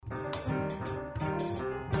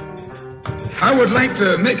I would like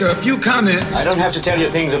to make a few comments. I don't have to tell you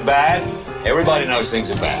things are bad. Everybody knows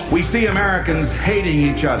things are bad. We see Americans hating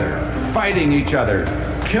each other, fighting each other,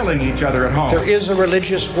 killing each other at home. There is a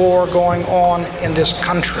religious war going on in this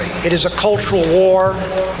country. It is a cultural war.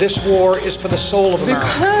 This war is for the soul of America.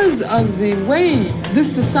 Because of the way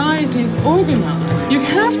this society is organized, you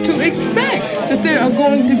have to expect that there are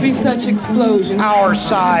going to be such explosions. Our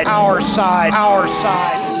side, our side, our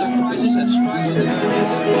side. It is a crisis that strikes at the very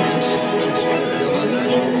heart and soul and spirit of our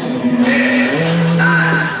nation.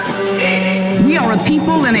 We are a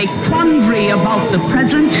people in a quandary about the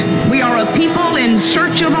present. We are a people in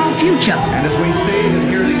search of our future. And as we see and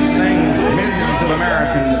hear these things, millions of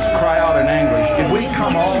Americans cry out in anguish, did we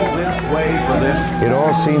come all this way for this? It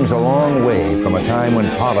all seems a long way from a time when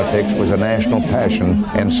politics was a national passion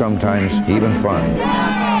and sometimes even fun.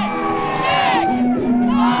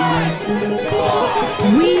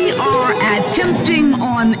 We are attempting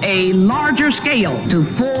on a larger scale to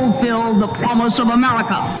fulfill the promise of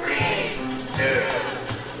America. 3, 2,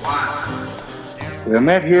 1. We are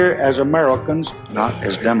met here as Americans, not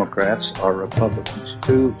as Democrats or Republicans,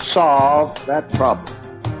 to solve that problem.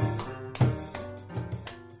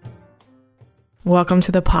 Welcome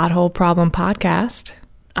to the Pothole Problem Podcast.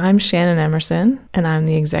 I'm Shannon Emerson, and I'm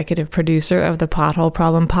the executive producer of the Pothole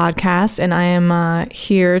Problem Podcast, and I am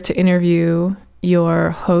here to interview your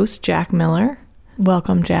host, Jack Miller.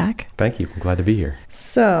 Welcome, Jack. Thank you. I'm glad to be here.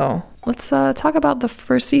 So, let's talk about the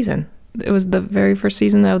first season. It was the very first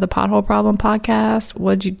season of the Pothole Problem Podcast.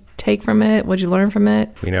 What'd you take from it? What'd you learn from it?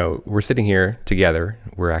 You know, we're sitting here together.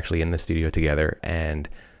 We're actually in the studio together, and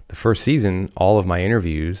the first season, all of my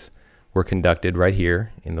interviews were conducted right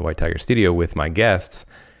here in the White Tiger studio with my guests,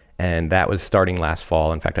 and that was starting last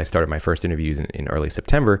fall. In fact, I started my first interviews in early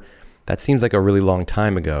September. That seems like a really long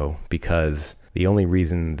time ago because the only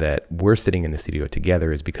reason that we're sitting in the studio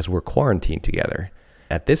together is because we're quarantined together.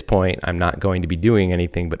 At this point, I'm not going to be doing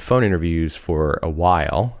anything but phone interviews for a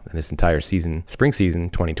while, and this entire season, spring season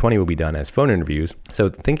 2020, will be done as phone interviews. So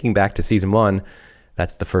thinking back to season 1,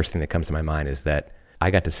 that's the first thing that comes to my mind is that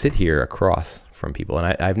I got to sit here across from people.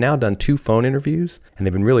 And I've now done 2 phone interviews, and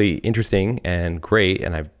they've been really interesting and great,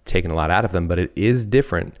 and I've taken a lot out of them, but it is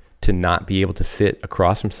different to not be able to sit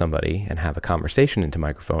across from somebody and have a conversation into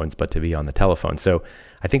microphones, but to be on the telephone. So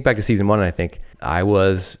I think back to season 1, and I think I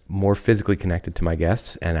was more physically connected to my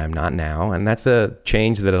guests, and I'm not now. And that's a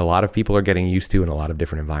change that a lot of people are getting used to in a lot of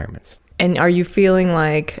different environments. And are you feeling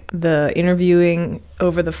like the interviewing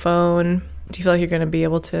over the phone, do you feel like you're going to be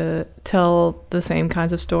able to tell the same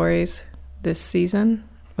kinds of stories this season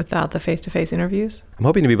without the face-to-face interviews? I'm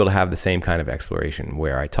hoping to be able to have the same kind of exploration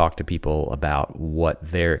where I talk to people about what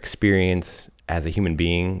their experience as a human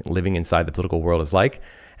being living inside the political world is like.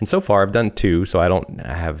 And so far I've done 2, so I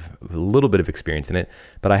have a little bit of experience in it,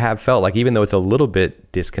 but I have felt like even though it's a little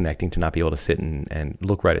bit disconnecting to not be able to sit and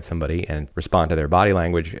look right at somebody and respond to their body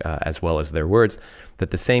language as well as their words, that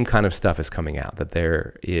the same kind of stuff is coming out, that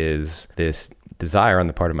there is this desire on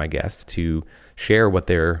the part of my guests to share what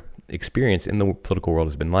their experience in the political world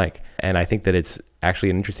has been like. And I think that it's actually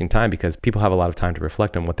an interesting time because people have a lot of time to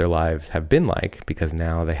reflect on what their lives have been like because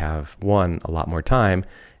now they have, 1, a lot more time,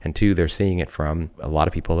 and 2, they're seeing it from a lot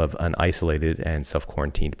of people of an isolated and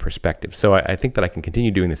self-quarantined perspective. So I think that I can continue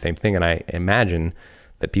doing the same thing, and I imagine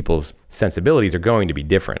that people's sensibilities are going to be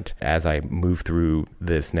different as I move through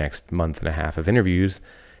this next month and a half of interviews.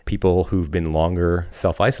 People who've been longer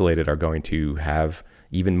self-isolated are going to have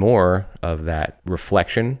even more of that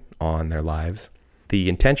reflection on their lives. The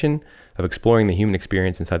intention of exploring the human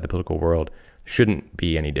experience inside the political world shouldn't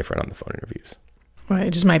be any different on the phone interviews. Right.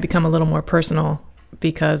 It just might become a little more personal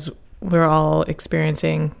because we're all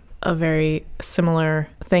experiencing a very similar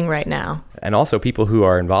thing right now. And also people who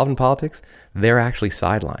are involved in politics, they're actually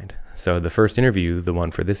sidelined. So the first interview, the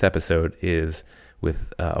one for this episode, is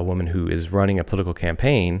with a woman who is running a political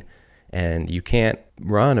campaign, and you can't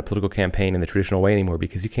run a political campaign in the traditional way anymore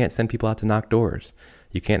because you can't send people out to knock doors.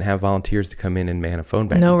 You can't have volunteers to come in and man a phone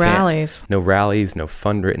bank. No rallies. No rallies, no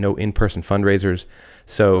in-person fundraisers.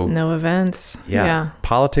 So no events. Yeah.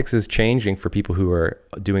 Politics is changing for people who are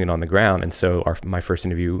doing it on the ground. And so my first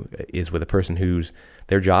interview is with a person whose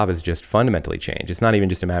their job is just fundamentally changed. It's not even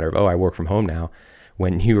just a matter of, I work from home now.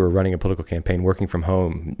 When you are running a political campaign, working from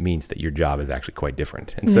home means that your job is actually quite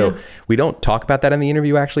different. And so we don't talk about that in the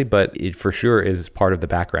interview actually, but it for sure is part of the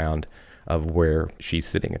background of where she's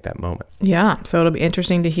sitting at that moment. Yeah, so it'll be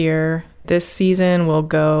interesting to hear. This season will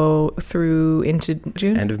go through into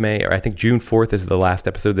June? End of May, or I think June 4th is the last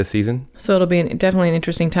episode this season. So it'll be definitely an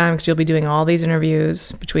interesting time because you'll be doing all these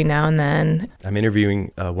interviews between now and then. I'm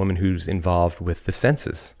interviewing a woman who's involved with the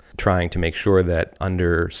census, trying to make sure that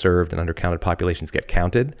underserved and undercounted populations get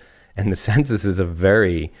counted. And the census is a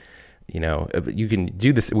very, you can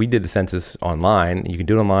do this. We did the census online. You can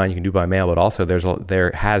do it online. You can do it by mail. But also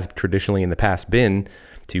there has traditionally in the past been,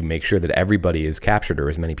 to make sure that everybody is captured or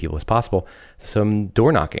as many people as possible, some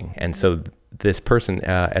door knocking. And so this person,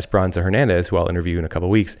 Esperanza Hernandez, who I'll interview in a couple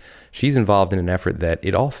of weeks, she's involved in an effort that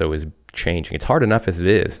it also is changing. It's hard enough as it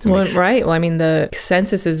is to make sure. Right. Well, I mean, the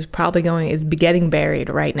census is probably getting buried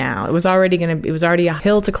right now. It was already a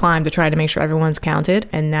hill to climb to try to make sure everyone's counted.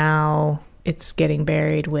 And now it's getting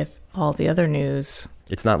buried with all the other news.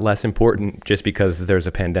 It's not less important just because there's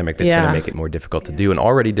a pandemic that's going to make it more difficult to do an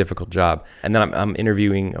already difficult job. And then I'm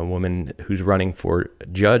interviewing a woman who's running for a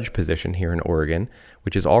judge position here in Oregon,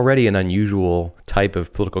 which is already an unusual type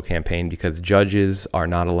of political campaign because judges are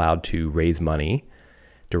not allowed to raise money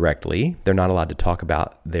directly. They're not allowed to talk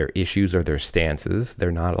about their issues or their stances.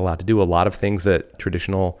 They're not allowed to do a lot of things that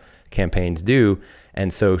traditional campaigns do.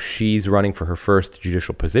 And so she's running for her first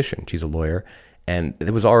judicial position. She's a lawyer. And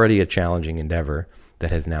it was already a challenging endeavor that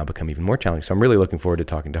has now become even more challenging. So I'm really looking forward to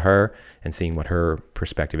talking to her and seeing what her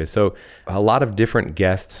perspective is. So a lot of different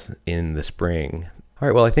guests in the spring. All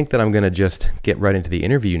right, well, I think that I'm going to just get right into the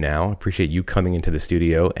interview now. I appreciate you coming into the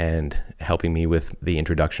studio and helping me with the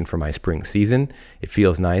introduction for my spring season. It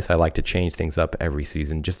feels nice. I like to change things up every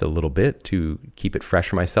season just a little bit to keep it fresh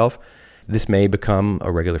for myself. This may become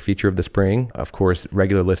a regular feature of the spring. Of course,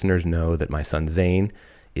 regular listeners know that my son Zane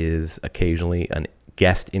is occasionally a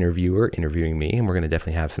guest interviewer interviewing me, and we're going to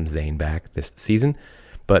definitely have some Zane back this season.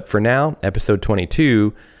 But for now, episode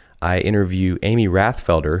 22, I interview Amy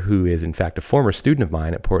Rathfelder, who is in fact a former student of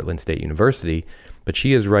mine at Portland State University, but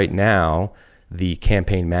she is right now the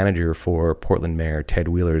campaign manager for Portland Mayor Ted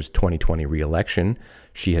Wheeler's 2020 re-election.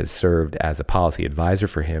 She has served as a policy advisor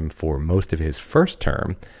for him for most of his first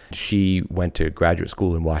term. She went to graduate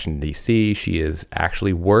school in Washington, D.C. She has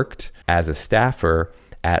actually worked as a staffer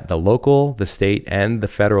at the local, the state, and the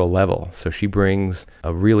federal level. So she brings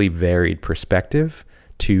a really varied perspective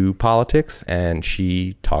to politics, and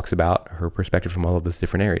she talks about her perspective from all of those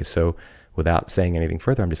different areas. So without saying anything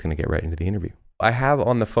further, I'm just going to get right into the interview. I have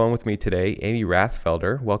on the phone with me today Amy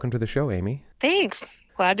Rathfelder. Welcome to the show, Amy. Thanks.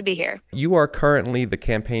 Glad to be here. You are currently the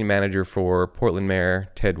campaign manager for Portland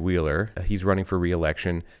Mayor Ted Wheeler. He's running for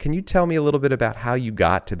re-election. Can you tell me a little bit about how you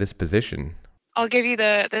got to this position? I'll give you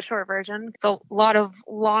the short version. It's a lot of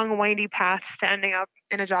long, windy paths to ending up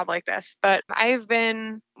in a job like this. But I've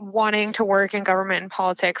been wanting to work in government and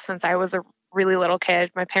politics since I was a really little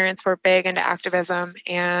kid. My parents were big into activism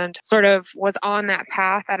and sort of was on that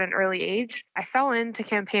path at an early age. I fell into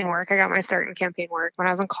campaign work. I got my start in campaign work when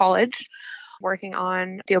I was in college, working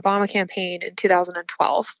on the Obama campaign in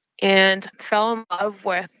 2012, and fell in love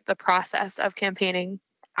with the process of campaigning.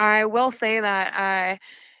 I will say that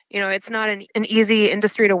it's not an easy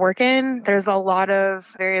industry to work in. There's a lot of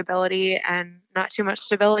variability and not too much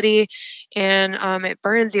stability, and it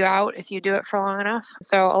burns you out if you do it for long enough.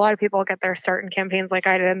 So a lot of people get their start in campaigns like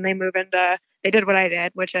I did, and they did what I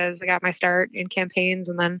did, which is I got my start in campaigns,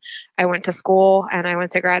 and then I went to school, and I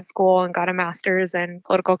went to grad school and got a master's in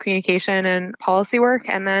political communication and policy work.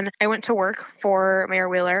 And then I went to work for Mayor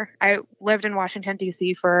Wheeler. I lived in Washington,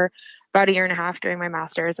 D.C. for about a year and a half doing my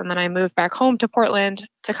master's. And then I moved back home to Portland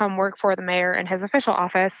to come work for the mayor in his official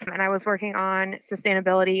office. And I was working on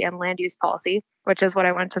sustainability and land use policy, which is what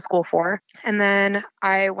I went to school for. And then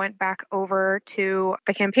I went back over to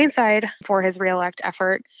the campaign side for his re-elect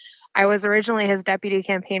effort. I was originally his deputy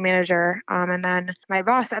campaign manager, and then my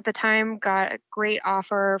boss at the time got a great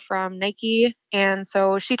offer from Nike, and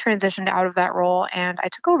so she transitioned out of that role, and I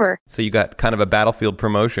took over. So you got kind of a battlefield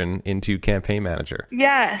promotion into campaign manager.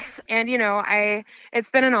 Yes, and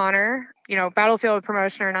it's been an honor. Battlefield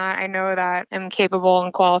promotion or not, I know that I'm capable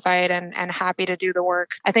and qualified and happy to do the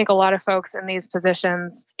work. I think a lot of folks in these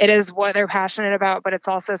positions, it is what they're passionate about, but it's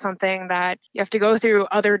also something that you have to go through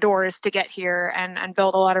other doors to get here and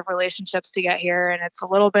build a lot of relationships to get here. And it's a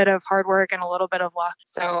little bit of hard work and a little bit of luck.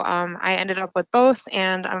 So I ended up with both,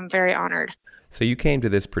 and I'm very honored. So you came to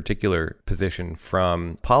this particular position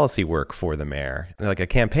from policy work for the mayor. Like a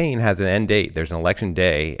campaign has an end date. There's an election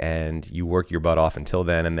day and you work your butt off until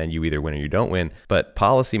then, and then you either win or you don't win. But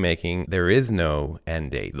policy making, there is no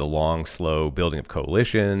end date. The long, slow building of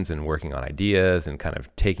coalitions and working on ideas and kind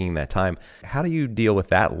of taking that time. How do you deal with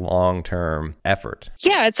that long-term effort?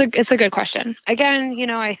 Yeah, it's a good question. Again,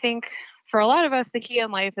 I think for a lot of us, the key in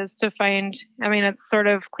life is to find, it's sort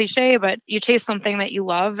of cliche, but you chase something that you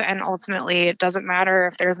love, and ultimately it doesn't matter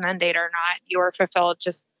if there's an end date or not. You are fulfilled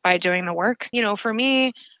just by doing the work. For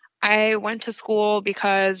me, I went to school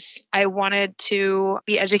because I wanted to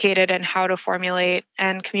be educated in how to formulate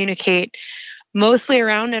and communicate mostly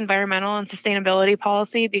around environmental and sustainability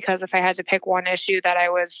policy, because if I had to pick one issue that I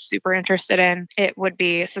was super interested in, it would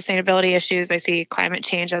be sustainability issues. I see climate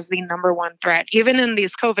change as the number one threat. Even in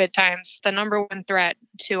these COVID times, the number one threat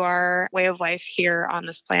to our way of life here on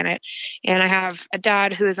this planet. And I have a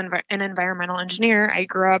dad who is an environmental engineer. I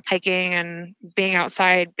grew up hiking and being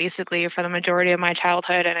outside basically for the majority of my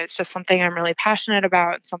childhood. And it's just something I'm really passionate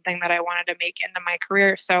about, something that I wanted to make into my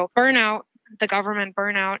career. So burnout, the government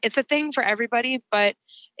burnout, it's a thing for everybody, but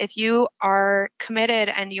if you are committed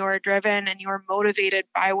and you're driven and you're motivated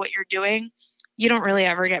by what you're doing, you don't really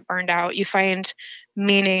ever get burned out. You find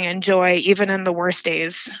meaning and joy even in the worst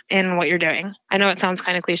days in what you're doing. I know it sounds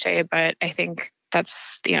kind of cliche, but I think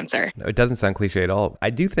that's the answer. No, it doesn't sound cliche at all. I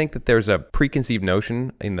do think that there's a preconceived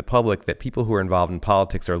notion in the public that people who are involved in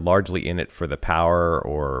politics are largely in it for the power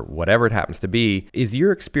or whatever it happens to be. Is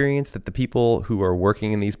your experience that the people who are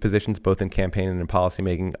working in these positions, both in campaign and in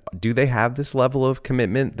policymaking, do they have this level of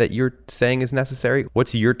commitment that you're saying is necessary?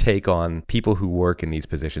 What's your take on people who work in these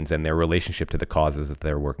positions and their relationship to the causes that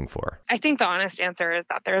they're working for? I think the honest answer is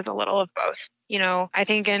that there's a little of both. You know, I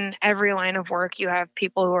think in every line of work, you have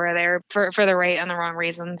people who are there for the right and the wrong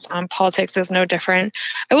reasons. Politics is no different.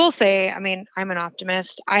 I will say, I mean, I'm an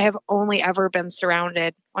optimist. I have only ever been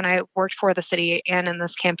surrounded, when I worked for the city and in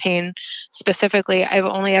this campaign specifically, I've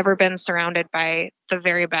only ever been surrounded by the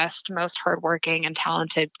very best, most hardworking and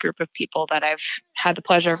talented group of people that I've had the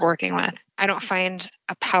pleasure of working with. I don't find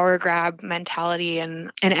a power grab mentality in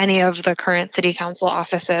any of the current city council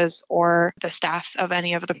offices or the staffs of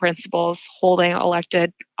any of the principals holding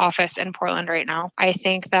elected office in Portland right now. I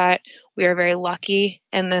think that we are very lucky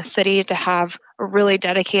in the city to have a really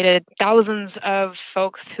dedicated thousands of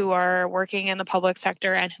folks who are working in the public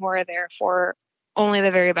sector and who are there for only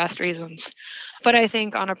the very best reasons. But I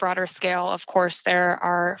think on a broader scale, of course, there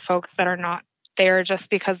are folks that are not there just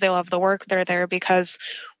because they love the work. They're there because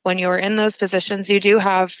when you're in those positions, you do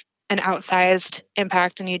have an outsized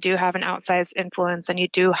impact and you do have an outsized influence and you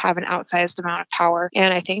do have an outsized amount of power.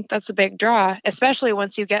 And I think that's a big draw, especially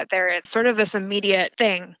once you get there. It's sort of this immediate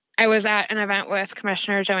thing. I was at an event with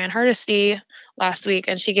Commissioner Joanne Hardesty last week,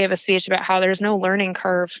 and she gave a speech about how there's no learning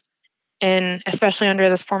curve especially under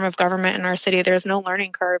this form of government in our city. There's no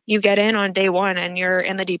learning curve. You get in on day one and you're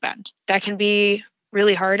in the deep end. That can be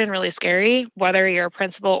really hard and really scary, whether you're a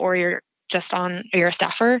principal or you're a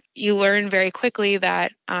staffer. You learn very quickly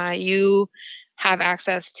that you have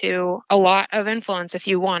access to a lot of influence if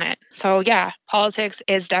you want it. So yeah, politics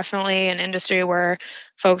is definitely an industry where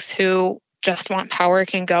folks who just want power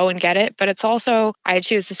can go and get it. But it's also, I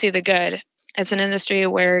choose to see the good. It's an industry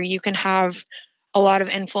where you can have a lot of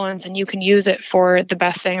influence and you can use it for the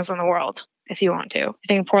best things in the world if you want to. I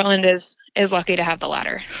think Portland is lucky to have the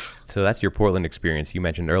latter. So that's your Portland experience. You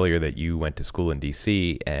mentioned earlier that you went to school in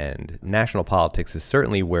D.C., and national politics is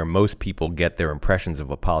certainly where most people get their impressions of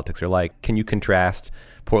what politics are like. Can you contrast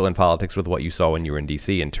Portland politics with what you saw when you were in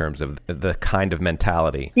D.C. in terms of the kind of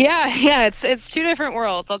mentality? Yeah, it's two different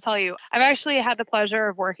worlds, I'll tell you. I've actually had the pleasure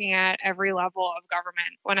of working at every level of government.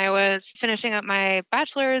 When I was finishing up my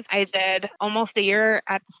bachelor's, I did almost a year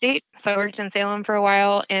at the state. So I worked in Salem for a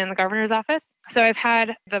while in the governor's office. So I've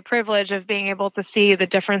had the privilege of being able to see the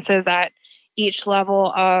differences at each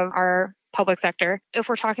level of our public sector. If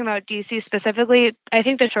we're talking about DC specifically, I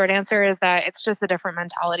think the short answer is that it's just a different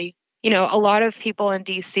mentality. You know, a lot of people in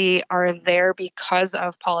DC are there because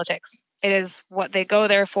of politics. It is what they go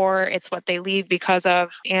there for. It's what they leave because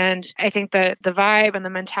of. And I think that the vibe and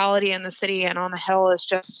the mentality in the city and on the Hill is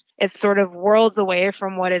just, it's sort of worlds away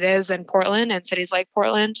from what it is in Portland and cities like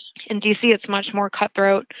Portland. In DC, it's much more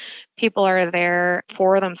cutthroat. People are there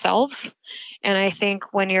for themselves. And I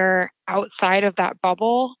think when you're outside of that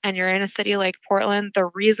bubble and you're in a city like Portland, the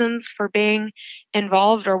reasons for being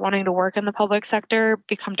involved or wanting to work in the public sector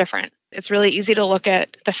become different. It's really easy to look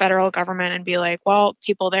at the federal government and be like, well,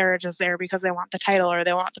 people there are just there because they want the title or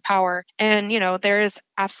they want the power. And, you know, there is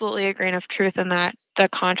absolutely a grain of truth in that. The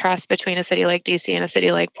contrast between a city like DC and a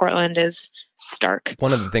city like Portland is stark.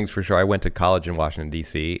 One of the things for sure, I went to college in Washington,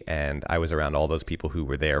 D.C., and I was around all those people who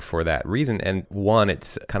were there for that reason. And one,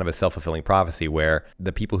 it's kind of a self-fulfilling prophecy where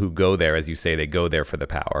the people who go there, as you say, they go there for the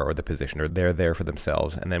power or the position, or they're there for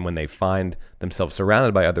themselves. And then when they find themselves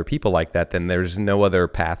surrounded by other people like that, then there's no other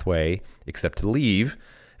pathway except to leave.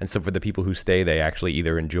 And so for the people who stay, they actually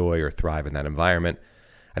either enjoy or thrive in that environment.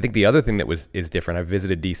 I think the other thing that is different, I've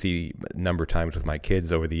visited DC a number of times with my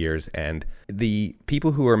kids over the years, and the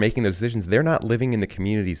people who are making those decisions, they're not living in the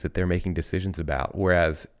communities that they're making decisions about,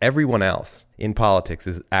 whereas everyone else in politics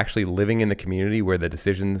is actually living in the community where the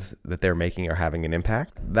decisions that they're making are having an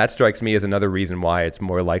impact. That strikes me as another reason why it's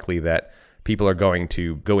more likely that people are going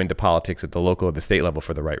to go into politics at the local or the state level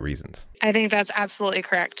for the right reasons. I think that's absolutely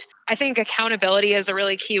correct. I think accountability is a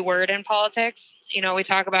really key word in politics. You know, we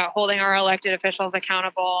talk about holding our elected officials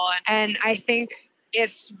accountable. And I think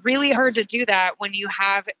it's really hard to do that when you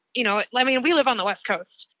have, you know, I mean, we live on the West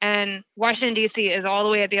Coast and Washington, D.C. is all the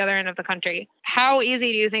way at the other end of the country. How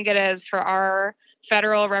easy do you think it is for our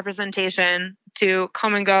federal representation to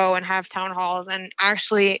come and go and have town halls and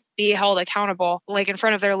actually be held accountable, like in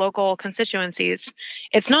front of their local constituencies?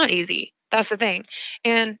 It's not easy. That's the thing.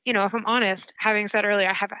 And, you know, if I'm honest, having said earlier,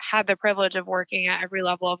 I have had the privilege of working at every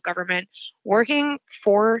level of government. Working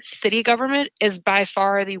for city government is by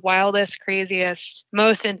far the wildest, craziest,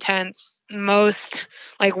 most intense, most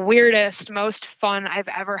like weirdest, most fun I've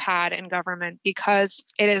ever had in government, because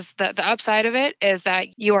it is the upside of it is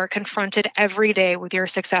that you are confronted every day with your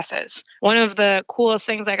successes. One of the coolest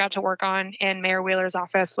things I got to work on in Mayor Wheeler's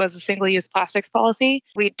office was a single-use plastics policy.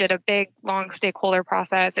 We did a big, long stakeholder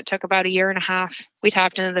process. It took about a year and a half. We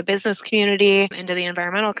tapped into the business community, into the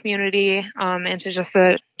environmental community, into just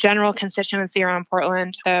the general constituency around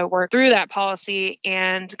Portland to work through that policy,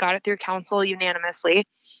 and got it through council unanimously.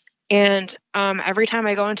 And every time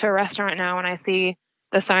I go into a restaurant now and I see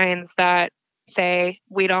the signs that say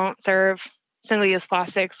we don't serve single-use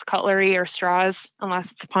plastics, cutlery, or straws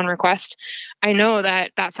unless it's upon request, I know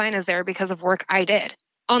that that sign is there because of work I did.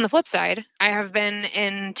 On the flip side, I have been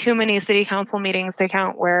in too many city council meetings to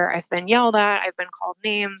count where I've been yelled at, I've been called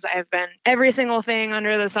names, I've been every single thing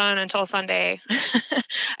under the sun until Sunday.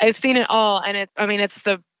 I've seen it all, and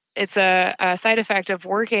it's a side effect of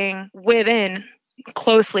working within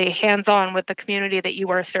closely, hands-on with the community that you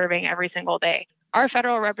are serving every single day. Our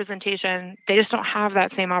federal representation, they just don't have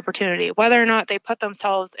that same opportunity. Whether or not they put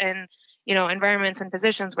themselves in, you know, environments and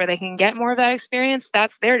positions where they can get more of that experience,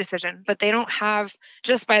 that's their decision. But they don't have,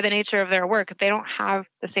 just by the nature of their work, they don't have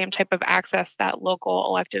the same type of access that local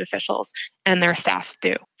elected officials and their staffs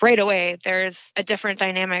do. Right away, there's a different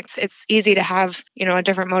dynamics. It's easy to have, you know, a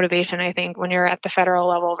different motivation, I think, when you're at the federal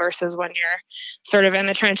level versus when you're sort of in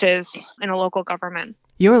the trenches in a local government.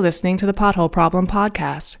 You're listening to the Pothole Problem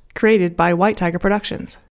podcast, created by White Tiger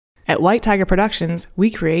Productions. At White Tiger Productions,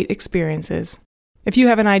 we create experiences. If you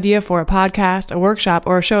have an idea for a podcast, a workshop,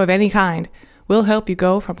 or a show of any kind, we'll help you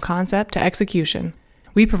go from concept to execution.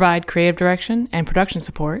 We provide creative direction and production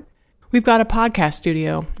support. We've got a podcast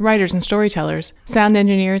studio, writers and storytellers, sound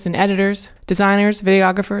engineers and editors, designers,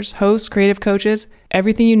 videographers, hosts, creative coaches,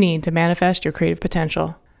 everything you need to manifest your creative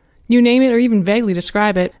potential. You name it or even vaguely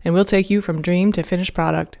describe it, and we'll take you from dream to finished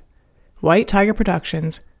product. White Tiger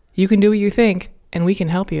Productions. You can do what you think, and we can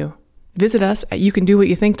help you. Visit us at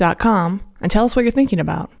youcandowhatyoutthink.com and tell us what you're thinking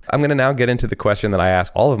about. I'm going to now get into the question that I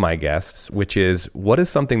ask all of my guests, which is, what is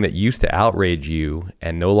something that used to outrage you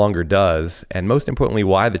and no longer does? And most importantly,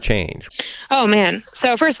 why the change? Oh, man.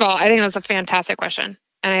 So first of all, I think that's a fantastic question.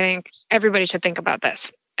 And I think everybody should think about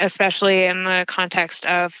this, especially in the context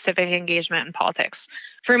of civic engagement in politics.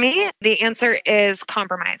 For me, the answer is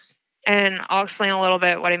compromise. And I'll explain a little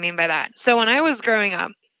bit what I mean by that. So when I was growing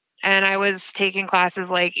up, and I was taking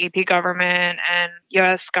classes like AP Government and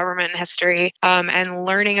U.S. Government History, and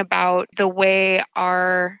learning about the way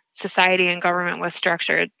our society and government was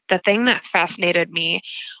structured. The thing that fascinated me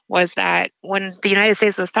was that when the United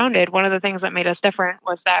States was founded, one of the things that made us different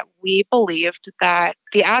was that we believed that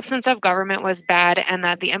the absence of government was bad, and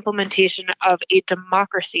that the implementation of a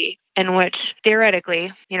democracy in which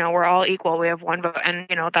theoretically, you know, we're all equal, we have one vote, and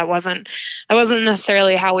you know, that wasn't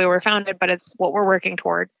necessarily how we were founded, but it's what we're working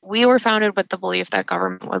toward. We were founded with the belief that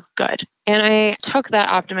government was good. And I took that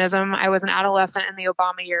optimism. I was an adolescent in the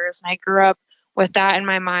Obama years, and I grew up with that in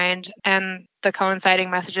my mind and the coinciding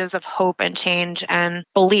messages of hope and change and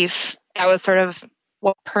belief. That was sort of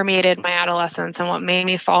what permeated my adolescence and what made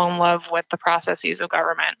me fall in love with the processes of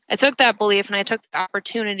government. I took that belief and I took the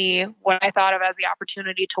opportunity, what I thought of as the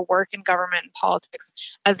opportunity to work in government and politics,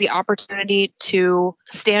 as the opportunity to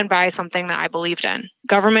stand by something that I believed in.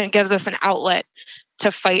 Government gives us an outlet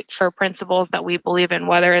to fight for principles that we believe in,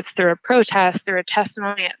 whether it's through a protest, through a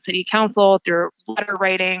testimony at city council, through letter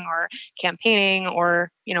writing or campaigning, or,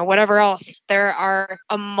 you know, whatever else. There are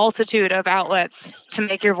a multitude of outlets to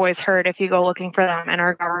make your voice heard if you go looking for them in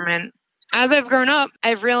our government. As I've grown up,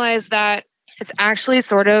 I've realized that it's actually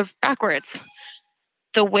sort of backwards.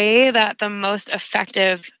 The way that the most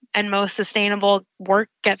effective and most sustainable work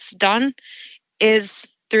gets done is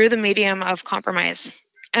through the medium of compromise.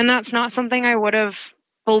 And that's not something I would have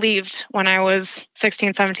believed when I was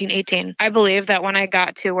 16, 17, 18. I believed that when I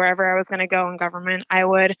got to wherever I was going to go in government, I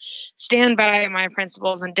would stand by my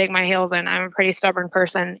principles and dig my heels in. I'm a pretty stubborn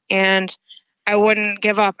person, and I wouldn't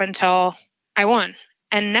give up until I won.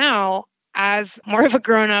 And now, as more of a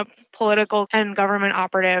grown-up political and government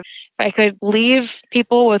operative, if I could leave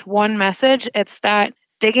people with one message, it's that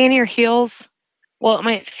digging your heels, well, it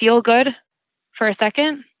might feel good for a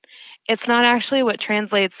second. It's not actually what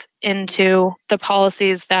translates into the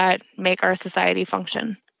policies that make our society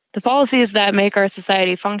function. The policies that make our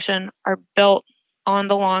society function are built on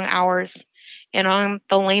the long hours and on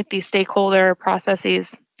the lengthy stakeholder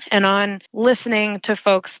processes and on listening to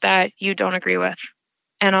folks that you don't agree with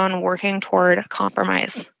and on working toward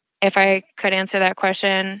compromise. If I could answer that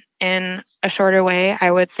question in a shorter way, I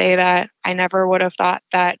would say that I never would have thought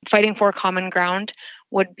that fighting for common ground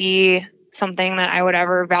would be something that I would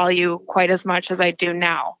ever value quite as much as I do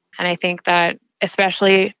now. And I think that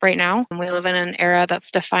especially right now, we live in an era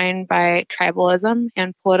that's defined by tribalism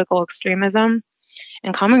and political extremism,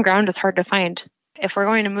 and common ground is hard to find. If we're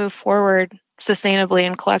going to move forward sustainably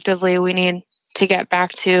and collectively, we need to get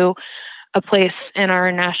back to a place in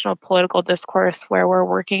our national political discourse where we're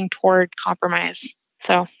working toward compromise.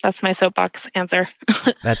 So that's my soapbox answer.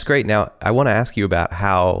 That's great. Now, I want to ask you about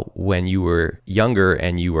how, when you were younger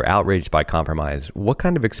and you were outraged by compromise, what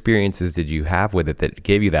kind of experiences did you have with it that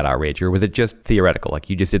gave you that outrage? Or was it just theoretical? Like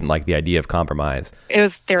you just didn't like the idea of compromise? It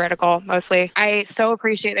was theoretical, mostly. I so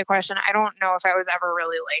appreciate the question. I don't know if I was ever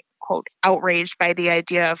really, like, quote, outraged by the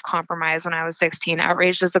idea of compromise when I was 16.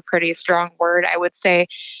 Outraged is a pretty strong word. I would say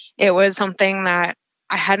it was something that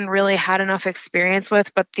I hadn't really had enough experience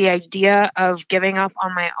with, but the idea of giving up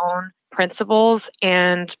on my own principles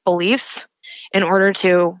and beliefs in order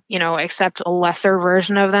to, accept a lesser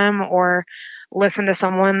version of them or listen to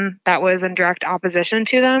someone that was in direct opposition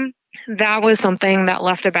to them, that was something that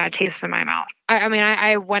left a bad taste in my mouth.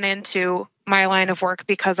 I went into my line of work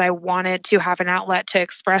because I wanted to have an outlet to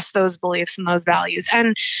express those beliefs and those values.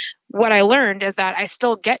 And what I learned is that I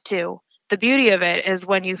still get to. The beauty of it is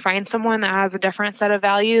when you find someone that has a different set of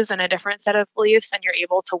values and a different set of beliefs, and you're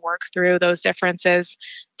able to work through those differences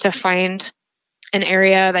to find an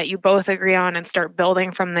area that you both agree on and start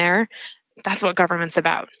building from there. That's what government's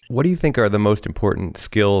about. What do you think are the most important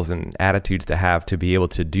skills and attitudes to have to be able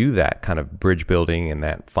to do that kind of bridge building and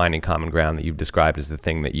that finding common ground that you've described as the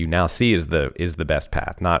thing that you now see as the best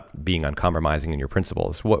path, not being uncompromising in your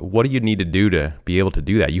principles? What do you need to do to be able to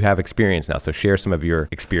do that? You have experience now, so share some of your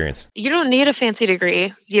experience. You don't need a fancy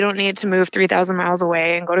degree. You don't need to move 3,000 miles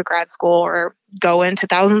away and go to grad school or go into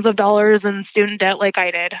thousands of dollars in student debt like I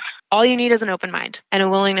did. All you need is an open mind and a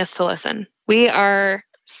willingness to listen. We are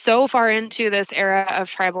so far into this era of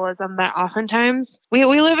tribalism that oftentimes we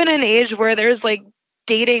live in an age where there's like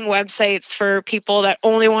dating websites for people that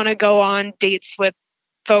only want to go on dates with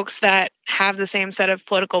folks that have the same set of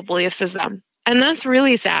political beliefs as them. And that's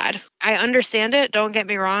really sad. I understand it. Don't get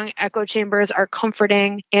me wrong. Echo chambers are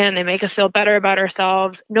comforting and they make us feel better about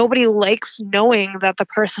ourselves. Nobody likes knowing that the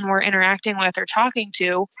person we're interacting with or talking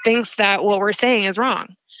to thinks that what we're saying is wrong.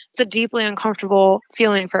 It's a deeply uncomfortable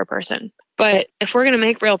feeling for a person. But if we're going to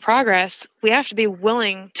make real progress, we have to be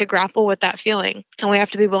willing to grapple with that feeling, and we have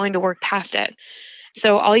to be willing to work past it.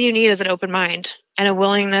 So all you need is an open mind and a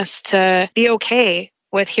willingness to be okay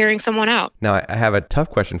with hearing someone out. Now, I have a tough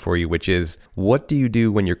question for you, which is, what do you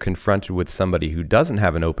do when you're confronted with somebody who doesn't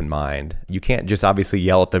have an open mind? You can't just obviously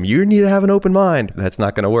yell at them, you need to have an open mind. That's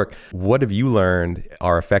not going to work. What have you learned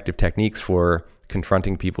are effective techniques for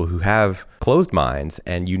confronting people who have closed minds,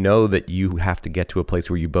 and you know that you have to get to a place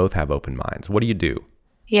where you both have open minds? What do you do?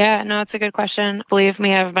 Yeah, no, it's a good question. Believe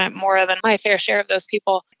me, I've met more than my fair share of those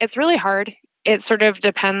people. It's really hard. It sort of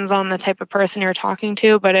depends on the type of person you're talking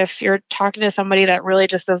to, but if you're talking to somebody that really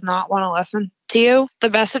just does not want to listen to you, the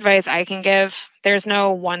best advice I can give, there's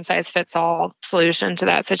no one size fits all solution to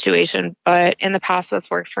that situation, but in the past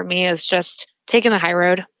what's worked for me is just taking the high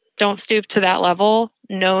road. Don't stoop to that level.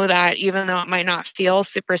 Know that even though it might not feel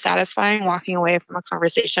super satisfying, walking away from a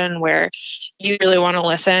conversation where you really want to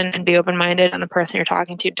listen and be open-minded and the person you're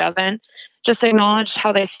talking to doesn't, just acknowledge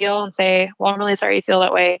how they feel and say, well, I'm really sorry you feel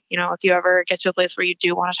that way. If you ever get to a place where you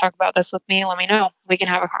do want to talk about this with me, let me know. We can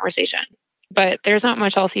have a conversation. But there's not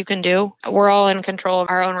much else you can do. We're all in control of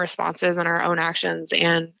our own responses and our own actions.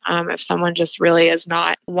 And if someone just really is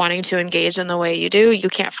not wanting to engage in the way you do, you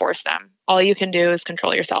can't force them. All you can do is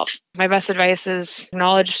control yourself. My best advice is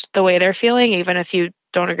acknowledge the way they're feeling, even if you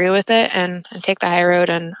don't agree with it, and take the high road.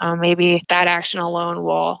 And maybe that action alone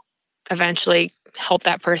will eventually help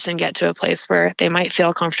that person get to a place where they might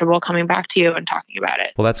feel comfortable coming back to you and talking about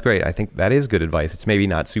it. Well, that's great. I think that is good advice. It's maybe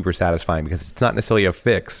not super satisfying because it's not necessarily a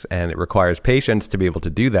fix, and it requires patience to be able to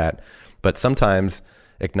do that. But sometimes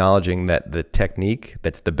acknowledging that the technique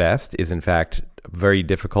that's the best is in fact very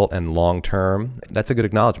difficult and long-term, that's a good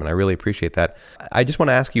acknowledgement. I really appreciate that. I just want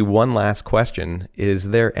to ask you one last question. Is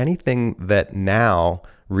there anything that now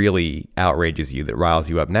really outrages you, that riles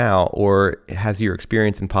you up now, or has your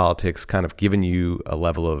experience in politics kind of given you a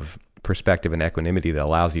level of perspective and equanimity that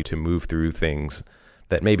allows you to move through things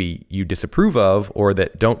that maybe you disapprove of or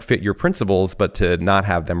that don't fit your principles, but to not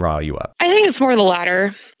have them rile you up? I think it's more the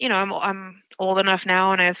latter. You know, I'm old enough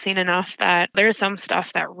now and I've seen enough that there's some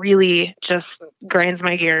stuff that really just grinds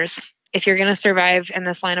my gears. If you're going to survive in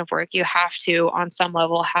this line of work, you have to, on some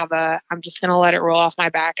level, have I'm just going to let it roll off my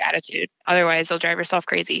back attitude. Otherwise, you'll drive yourself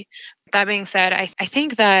crazy. That being said, I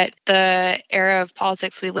think that the era of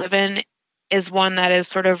politics we live in is one that is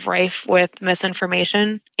sort of rife with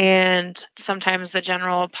misinformation. And sometimes the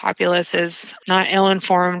general populace is not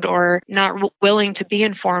ill-informed or not willing to be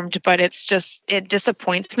informed, but it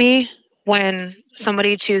disappoints me when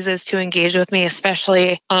somebody chooses to engage with me,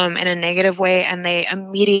 especially in a negative way, and they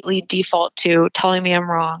immediately default to telling me I'm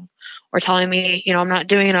wrong or telling me, I'm not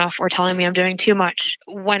doing enough or telling me I'm doing too much,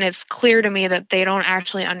 when it's clear to me that they don't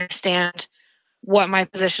actually understand what my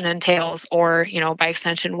position entails or, by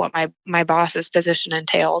extension, what my boss's position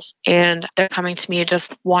entails. And they're coming to me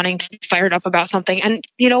just wanting to be fired up about something. And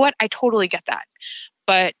you know what? I totally get that.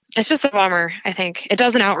 But it's just a bummer, I think. It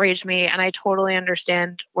doesn't outrage me, and I totally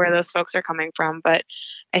understand where those folks are coming from. But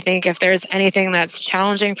I think if there's anything that's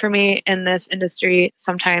challenging for me in this industry,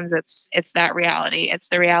 sometimes it's that reality. It's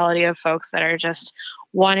the reality of folks that are just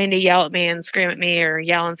wanting to yell at me and scream at me or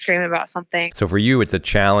yell and scream about something. So for you, it's a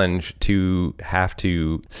challenge to have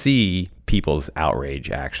to see people's outrage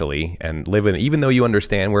actually and live in it, even though you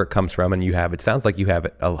understand where it comes from and it sounds like you have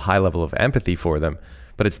a high level of empathy for them,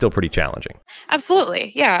 but it's still pretty challenging.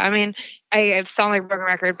 Absolutely. Yeah. I mean, I sound like a broken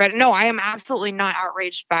record, but no, I am absolutely not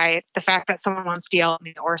outraged by the fact that someone wants to yell at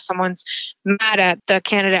me or someone's mad at the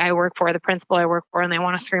candidate I work for, the principal I work for, and they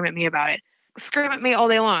want to scream at me about it. Scream at me all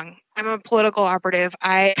day long. I'm a political operative.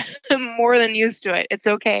 I am more than used to it. It's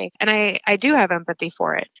okay. And I do have empathy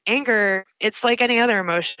for it. Anger, it's like any other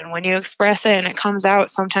emotion. When you express it and it comes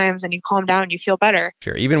out sometimes and you calm down, you feel better.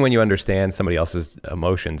 Sure. Even when you understand somebody else's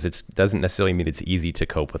emotions, it doesn't necessarily mean it's easy to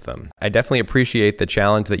cope with them. I definitely appreciate the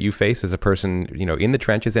challenge that you face as a person, in the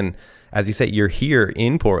trenches. And as you say, you're here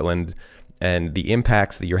in Portland, and the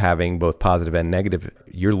impacts that you're having, both positive and negative,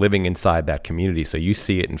 you're living inside that community. So you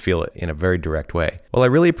see it and feel it in a very direct way. Well, I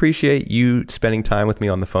really appreciate you spending time with me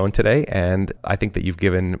on the phone today. And I think that you've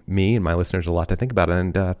given me and my listeners a lot to think about.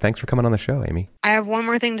 And thanks for coming on the show, Amy. I have one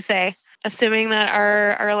more thing to say. Assuming that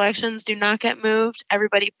our elections do not get moved,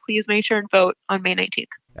 everybody please make sure and vote on May 19th.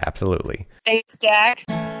 Absolutely. Thanks, Jack.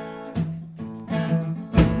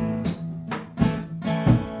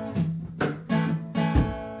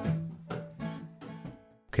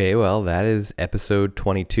 Okay, well, that is episode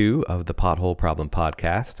 22 of the Pothole Problem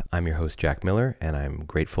Podcast. I'm your host, Jack Miller, and I'm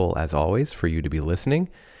grateful, as always, for you to be listening.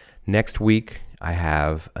 Next week, I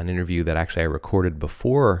have an interview that actually I recorded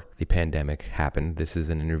before the pandemic happened. This is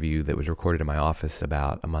an interview that was recorded in my office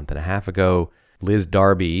about a month and a half ago. Liz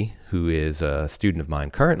Darby, who is a student of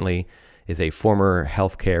mine currently, is a former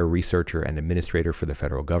healthcare researcher and administrator for the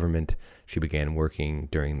federal government. She began working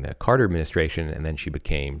during the Carter administration, and then she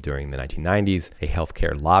became, during the 1990s, a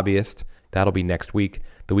healthcare lobbyist. That'll be next week.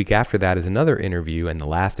 The week after that is another interview, and the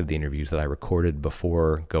last of the interviews that I recorded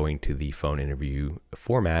before going to the phone interview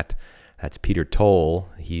format. That's Peter Toll.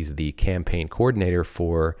 He's the campaign coordinator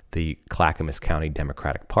for the Clackamas County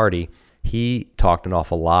Democratic Party. He talked an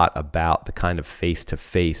awful lot about the kind of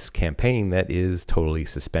face-to-face campaigning that is totally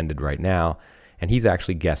suspended right now. And he's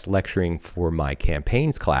actually guest lecturing for my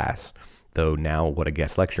campaigns class. Though now what a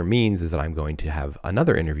guest lecture means is that I'm going to have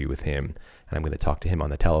another interview with him. And I'm going to talk to him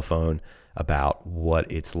on the telephone about what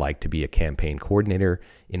it's like to be a campaign coordinator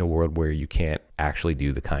in a world where you can't actually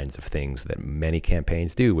do the kinds of things that many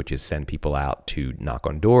campaigns do, which is send people out to knock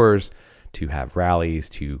on doors, to have rallies,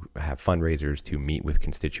 to have fundraisers, to meet with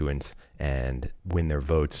constituents and win their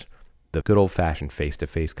votes the good old-fashioned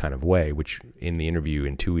face-to-face kind of way, which in the interview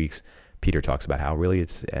in 2 weeks, Peter talks about how really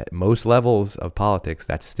it's at most levels of politics,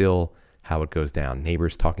 that's still how it goes down.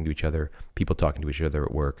 Neighbors talking to each other, people talking to each other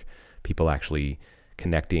at work, people actually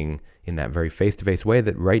connecting in that very face-to-face way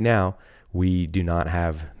that right now we do not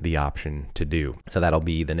have the option to do. So that'll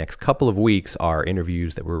be the next couple of weeks, are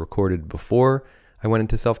interviews that were recorded before I went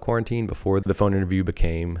into self-quarantine, before the phone interview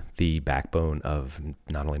became the backbone of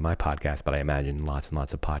not only my podcast, but I imagine lots and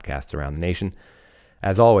lots of podcasts around the nation.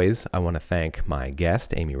 As always, I want to thank my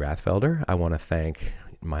guest, Amy Rathfelder. I want to thank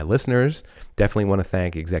my listeners. Definitely want to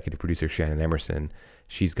thank executive producer Shannon Emerson.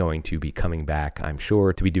 She's going to be coming back, I'm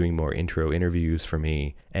sure, to be doing more intro interviews for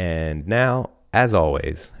me. And now, as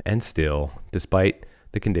always, and still, despite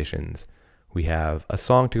the conditions, we have a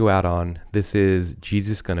song to go out on. This is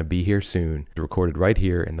Jesus Gonna Be Here Soon, recorded right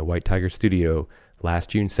here in the White Tiger Studio last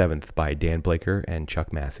June 7th by Dan Blaker and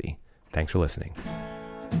Chuck Massey. Thanks for listening.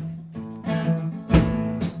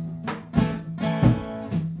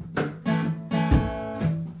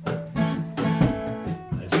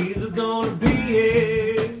 Jesus gonna be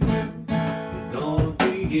here. He's gonna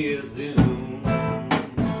be here soon.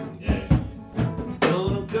 Yeah. He's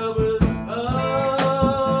gonna cover us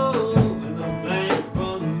all in the blank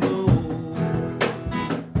from the moon.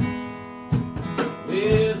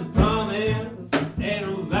 With a promise and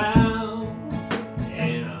a vow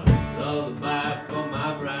and a lullaby for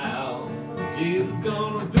my brow. Jesus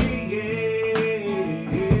gonna be here.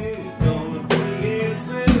 He's gonna be here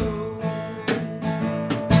soon.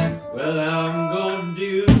 Well, I'm gonna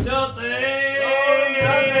do nothing. I'm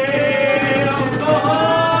going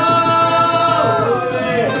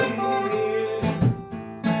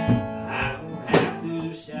I don't have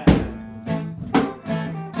to shout.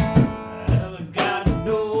 Well, I got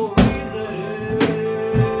no reason.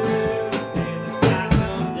 And I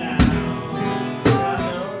come down.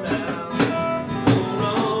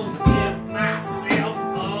 Gonna get myself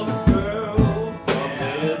unfurled from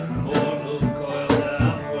this mortal coiled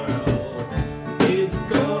up world. It's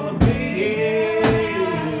gonna be here.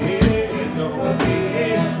 It's gonna be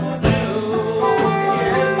here soon.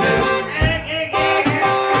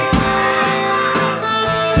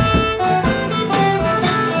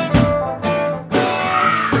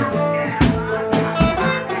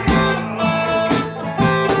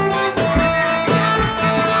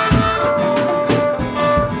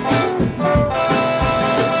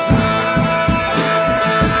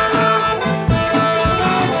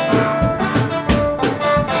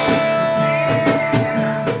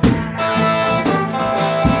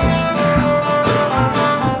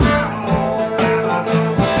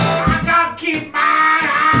 I gotta keep my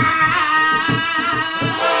eyes,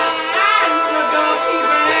 I gotta keep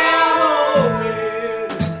them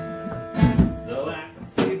open so I can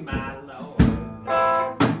see my Lord.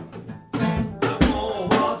 I'm gonna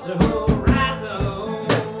watch the horizon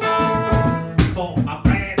for my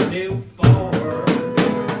brand new Ford.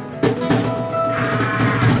 I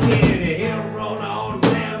get him run on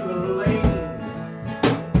down the lane.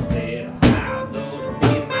 Said I'm gonna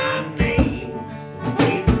be my name.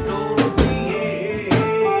 He's gonna be here.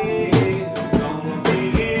 He's gonna be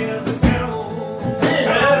here soon.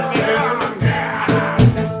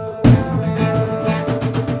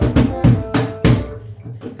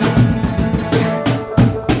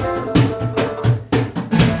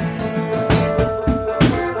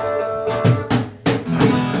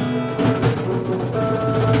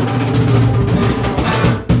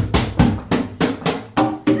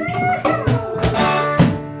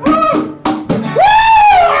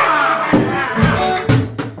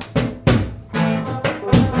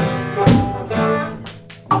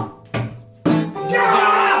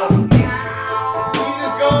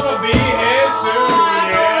 Jesus gonna be here soon,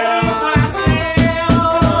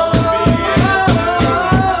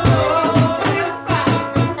 yeah.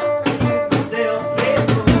 Myself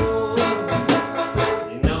faithful.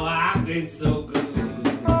 You know I've been so good.